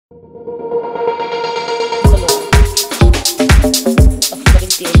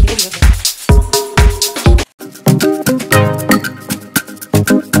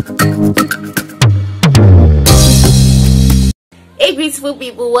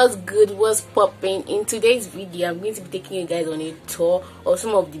people, what's good, what's popping? In today's video I'm going to be taking you guys on a tour of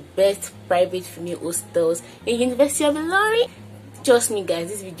some of the best private female hostels in University of Ilorin. Trust me guys,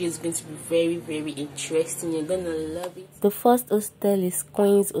 this video is going to be very interesting. You're gonna love it. The first hostel is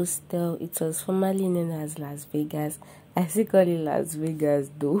Queen's Hostel. It was formerly known as Las Vegas. I still call it Las Vegas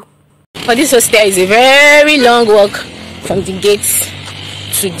though. But this hostel is a very long walk from the gate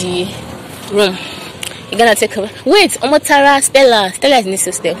to the room. You're gonna take a wait, Omotara, Stella is in this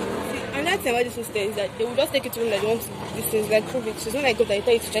hostel. And that's why this hostel is that they will just take you to room that you want to this things like Rubik. So it's not like go there,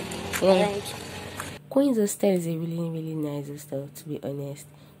 tell you to check around. Queen's Hostel is a really nice hostel, to be honest.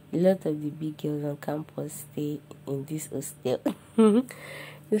 A lot of the big girls on campus stay in this hostel. The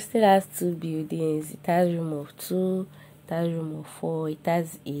hostel has 2 buildings. It has room of 2, it has room of 4, it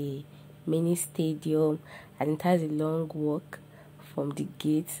has a mini stadium, and it has a long walk from the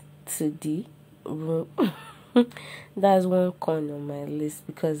gate to the room. That's one con on my list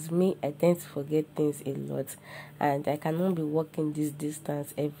because me, I tend to forget things a lot and I cannot be walking this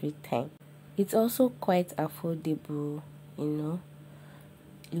distance every time. It's also quite affordable, you know,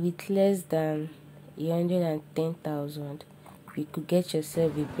 with less than 110,000 you could get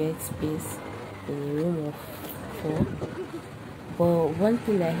yourself a bed space in a room of 4. But one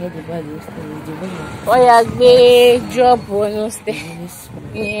thing I heard about this thing is the room of 4. Oh yeah, they drop one hostel. And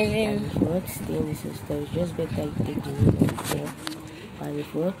if you want to stay in this hostel, it's just better you take the room of 4. And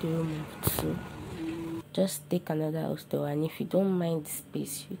if you want the room of 2, just take another hostel. And if you don't mind the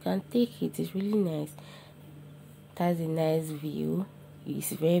space, you can take it. It's really nice. It has a nice view.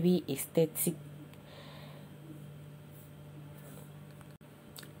 It's very aesthetic.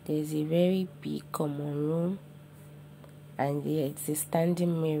 There's a very big common room. And yeah, it's a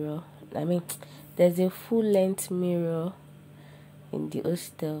standing mirror. I mean, there's a full-length mirror in the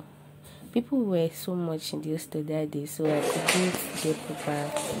hostel. People were so much in the hostel that day, so I couldn't get proper.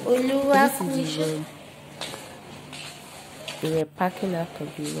 This is the room. They were packing out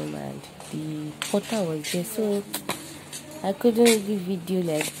of the room and the porter was there, so I couldn't do video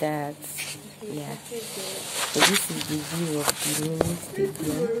like that. Yeah. So this is the view of the mini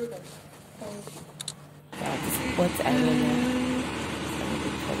stadium. Sports arena.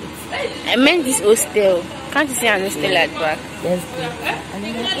 I meant this hostel. Can't you see an hostel at back? Let's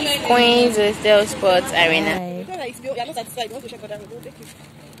go. Queen's Hostel Sports Arena.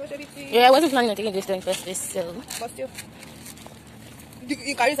 Yeah, I wasn't planning on taking this hostel in first place, so. But still.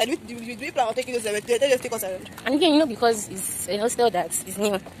 In Carrisa, do you plan on taking those? They just take us around. And again, you know, because it's a hostel that is new.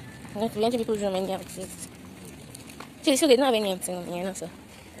 You know, to enter people's room and they have access. So they don't have any empty room here, no, sir.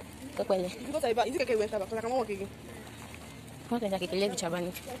 Because I buy, is it okay when I can't walk again? What is that? Let's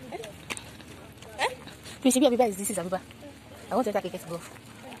Chabani. Please, Abiba is this is Abiba. I want to take a get golf.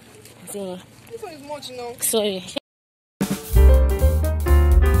 See. This one is much, you know. Sorry.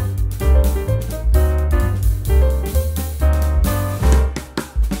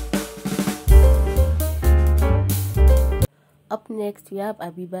 Up next, we have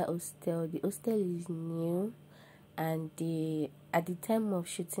Abiba Hostel. The hostel is new. And at the time of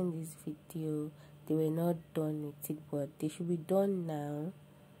shooting this video, they were not done with it, but they should be done now.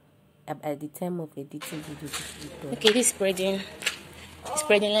 At the time of editing video, they should be done. Okay, this is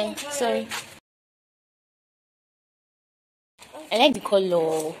spreading line. Sorry. I like the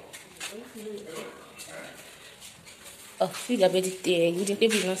color. Oh, see the bed there. You didn't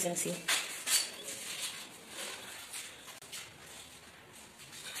pay nonsense here.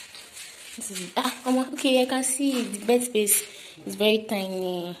 Okay, I can see the bed space is very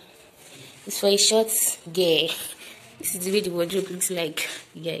tiny. It's for a short girl. This is the way the wardrobe looks like,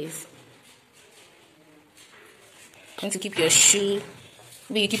 you guys. You want to keep your shoe.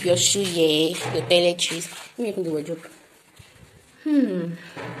 Maybe you keep your shoe, yeah, your toiletries. Let me open the wardrobe.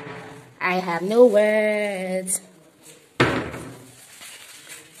 I have no words.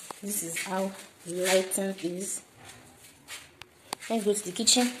 This is how the lighting is. Let's go to the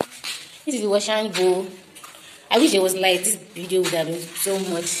kitchen. This is the wash and go. I wish there was light. This video would have been so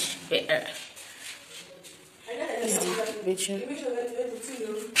much better. This is the bedroom.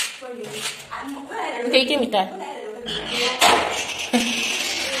 Okay, give me that.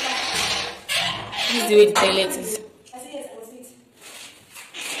 This is the way the toilet is.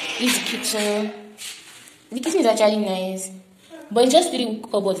 This is the kitchen. The kitchen is actually nice. But it's just 3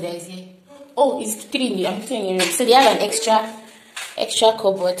 cupboards that is here. Oh, it's 3. I'm putting in a room. So they have an extra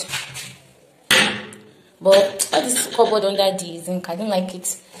cupboard. But all this cupboard under the zinc, I don't like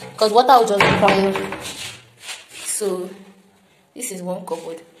it because water will just be pouring. So this is one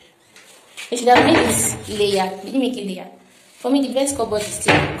cupboard. They should have made this layer. They didn't make it layer. For me, the best cupboard is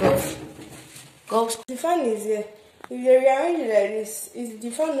still golf. The fan is here. If you rearrange it like this, is the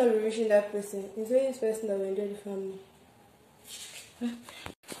fun not be reaching that person? It's only this person that will enjoy the family.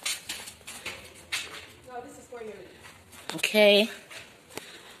 Now this is for you. Okay.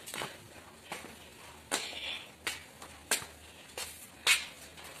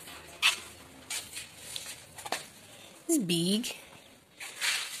 It's big.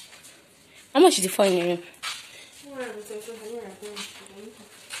 How much is the phone in your room?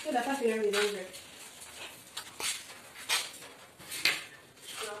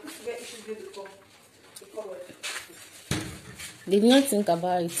 They did not think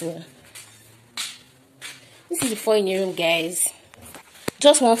about it well. This is the phone in your room, guys.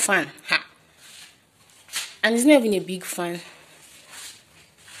 Just one fan. Ha. And it's not even a big fan.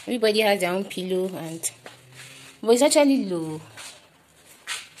 Everybody has their own pillow, but it's actually low.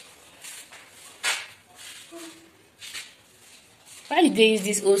 Why did they use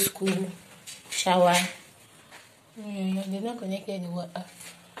this old school shower? They're not connected to water.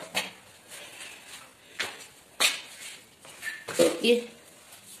 Yeah.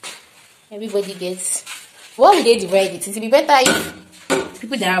 Everybody gets. What would they divide it? It would be better if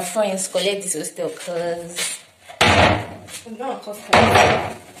people that are friends collect this hostel, because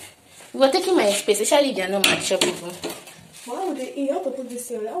we are taking my space, especially if they are not mature people. Why would they? You have to put this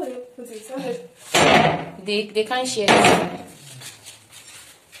here. How would they put it? They can't share it.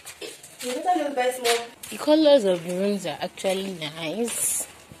 You better just buy small. The colors of the rooms are actually nice.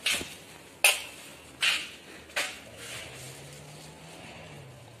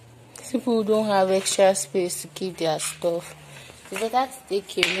 People don't have extra space to keep their stuff. It's better to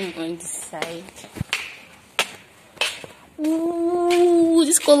take a room on this side. Ooh,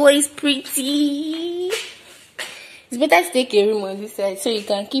 this color is pretty. It's better to take a room on this side so you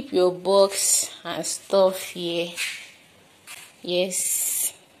can keep your box and stuff here.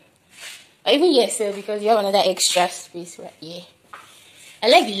 Yes. Or even yourself, because you have another extra space right here. I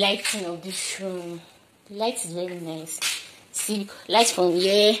like the lighting of this room. The light is very nice. See, lights from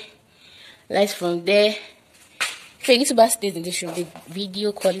here, lights from there. If a YouTuber stays in this room, the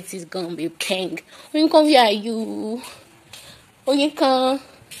video quality is gonna be king. When you come, where are you? When you come,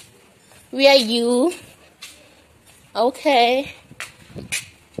 where are you? Okay.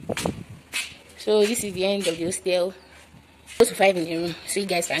 So this is the end of the hostel. Go to 5 in the room so you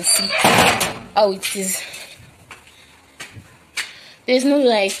guys can see how it is. There's no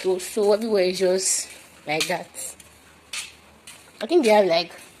light though, so everywhere is just like that. I think they have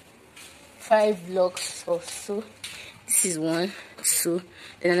like 5 blocks or so. This is one, so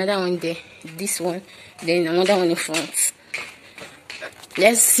then another one there, this one, then another one in front.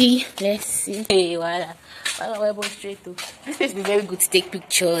 Let's see. Hey, voila. We're both straight to. This place will be very good to take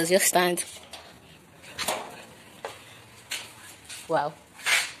pictures. Just stand. Wow.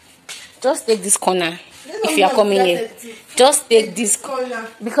 Just take this corner if you are coming here. Just take this corner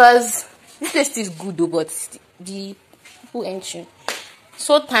because this place is good though, but the people entering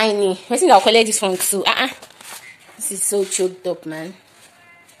so tiny. I think I'll collect this one too. This is so choked up, man.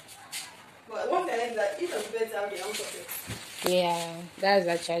 But one thing is that each of the beds have their own pocket. Yeah, that's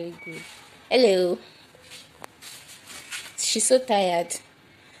actually good. Hello. She's so tired.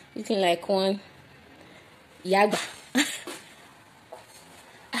 Looking like one Yaga.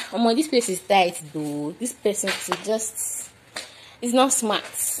 This place is tight though. This person is not smart.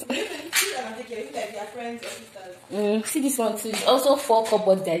 See this one too. It's also 4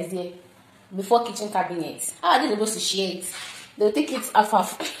 cupboards that is there before kitchen cabinets. How are they supposed to share it? They'll take it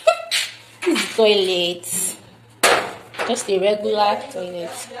half. This is the toilet. Just a regular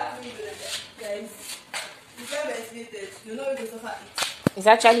toilet. It's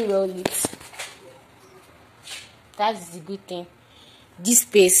actually well lit. That's the good thing. This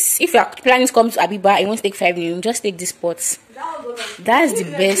space, if you are planning to come to Abiba, you want to take 5 minutes, just take this spot. That's the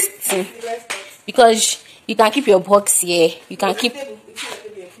best thing, because you can keep your box here, you can keep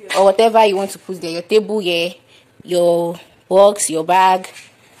or whatever you want to put there, your table here, your box, your bag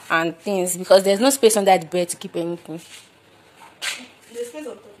and things, because there's no space under the bed to keep anything. There's space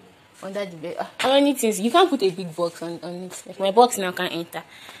on top. Under the bed. How many things? You can't put a big box on it. Like my box now can't enter.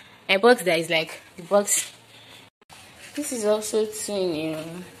 My box that is like the box. This is also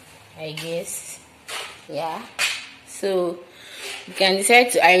twin, I guess. Yeah. So you can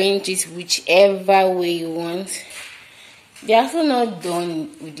decide to arrange it whichever way you want. They are also not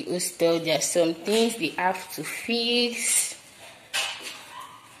done with the hostel. There are some things they have to fix.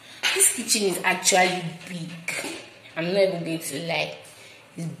 This kitchen is actually big. I'm not even going to lie.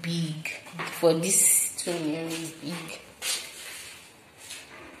 It's big. For this twin, it's big.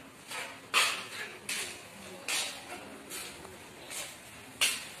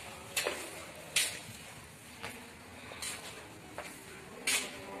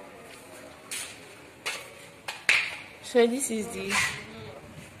 So this is the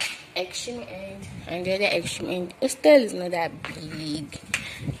extreme end and the other extreme end. Hostel is not that big,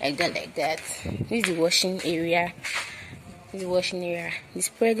 like that. This is the washing area. The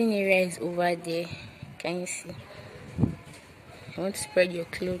spreading area is over there. Can you see? You want to spread your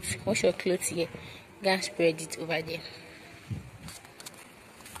clothes, wash your clothes here, you can spread it over there.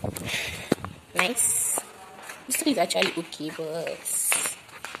 Nice. This one is actually okay, but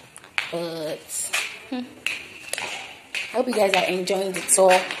I hope you guys are enjoying the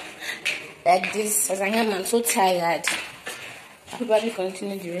tour like this. As I am, I'm so tired. I'll probably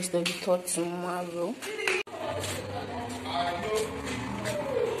continue the rest of the tour tomorrow.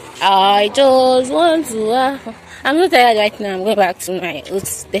 I just want to I'm not tired right now. I'm going back to my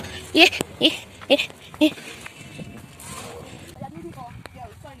hostel. Yeah.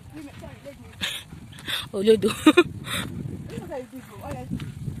 Olodo.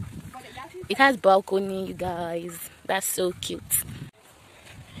 It has balcony, you guys. That's so cute.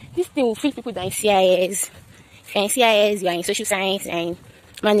 This thing will fit people that are in CIS. If you're in CIS, you are in social science and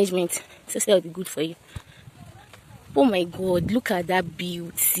management. So that will be good for you. Oh my god, look at that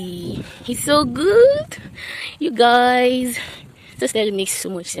beauty. It's so good. You guys. This still makes so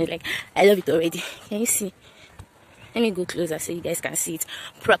much sense. Like, I love it already. Can you see? Let me go closer so you guys can see it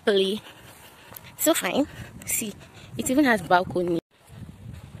properly. So fine. See, it even has balcony.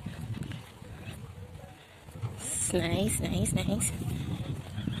 It's nice.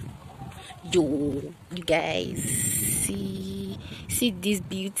 Yo, you guys, see this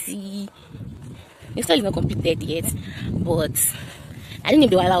beauty. The store is not completed yet, but I don't know if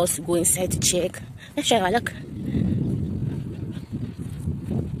they will allow us to go inside to check. Let's try our luck.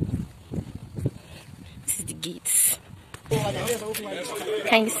 This is the gates.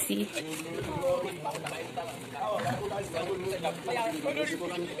 Can you see?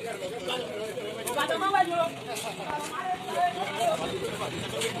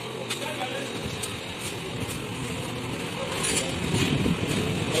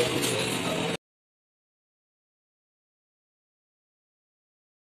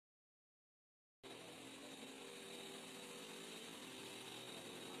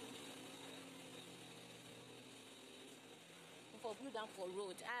 For blue down for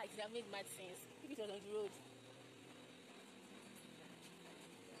road. It have made mad sense. If it was on the road.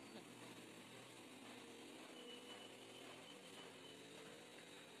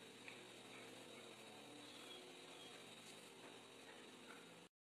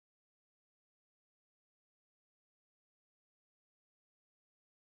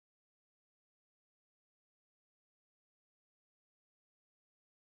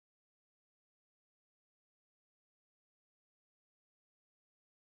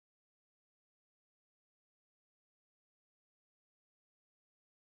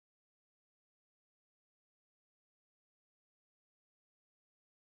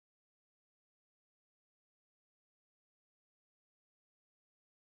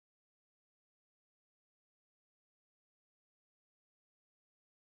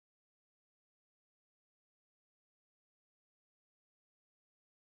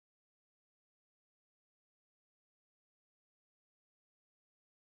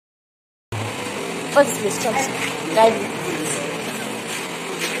 What is this church? Library.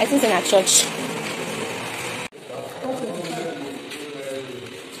 I think it's in a church.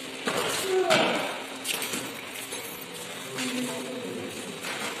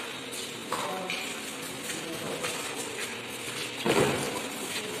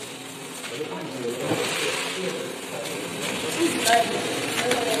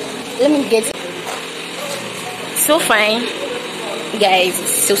 Let me get so fine, guys.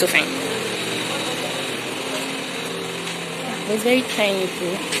 So fine. It's very tiny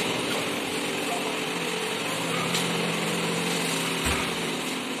too.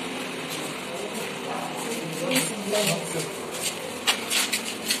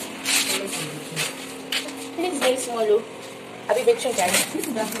 This is very small though. I'll be back soon,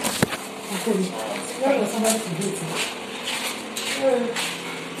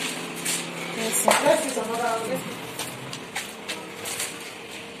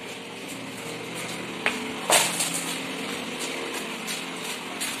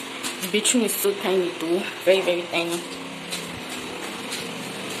 The bedroom is so tiny too, very tiny.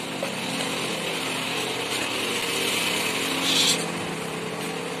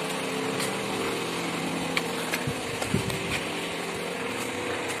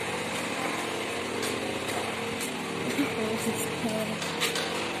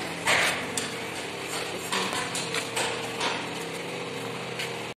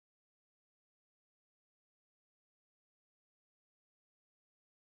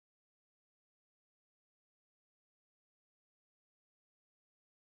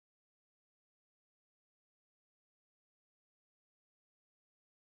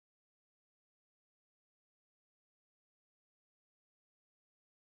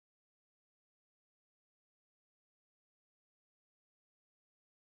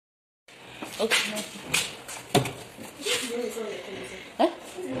 Okay. Huh?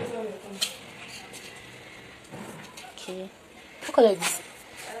 Okay. What color is this?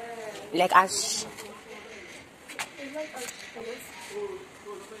 Like ash.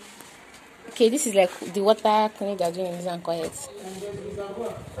 Okay, this is like the water cleaning they're doing in this and quiet. Nice.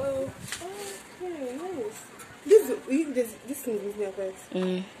 This thing is not quiet.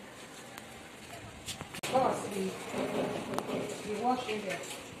 The wash area.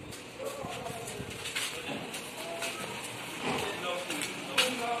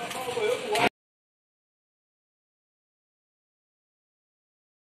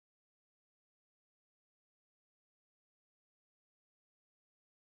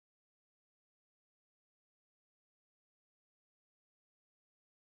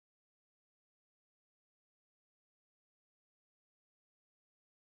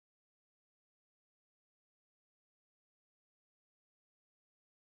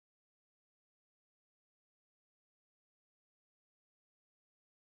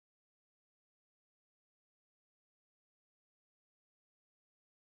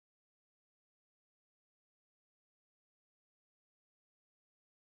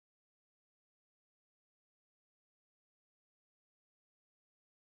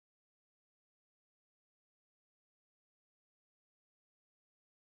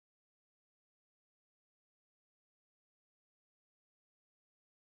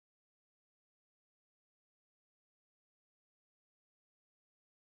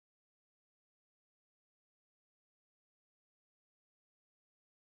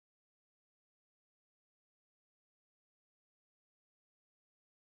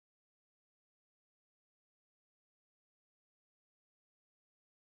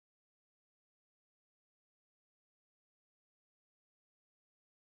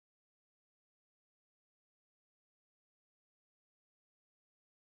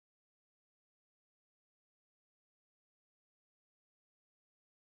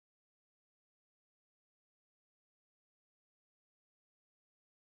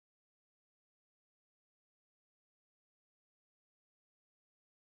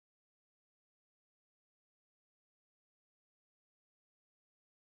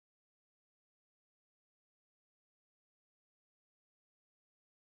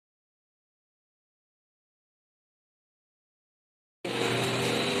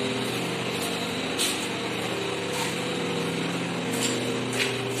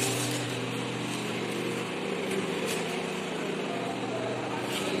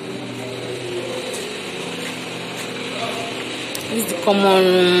 This is the common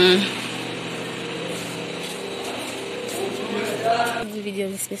room. The video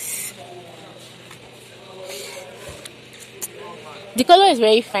of this place. The color is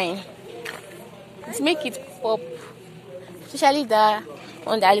very fine. Let's make it pop. Especially the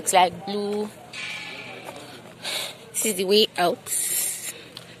one that looks like blue. This is the way out. This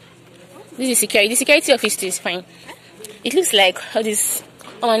is security. The security office too is fine. It looks like how this.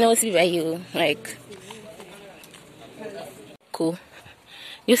 Oh, I know it's by you. Like. Cool.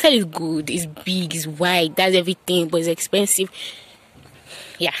 Your side is good, it's big, it's wide, that's everything, but it's expensive.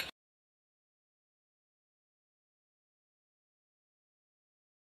 Yeah.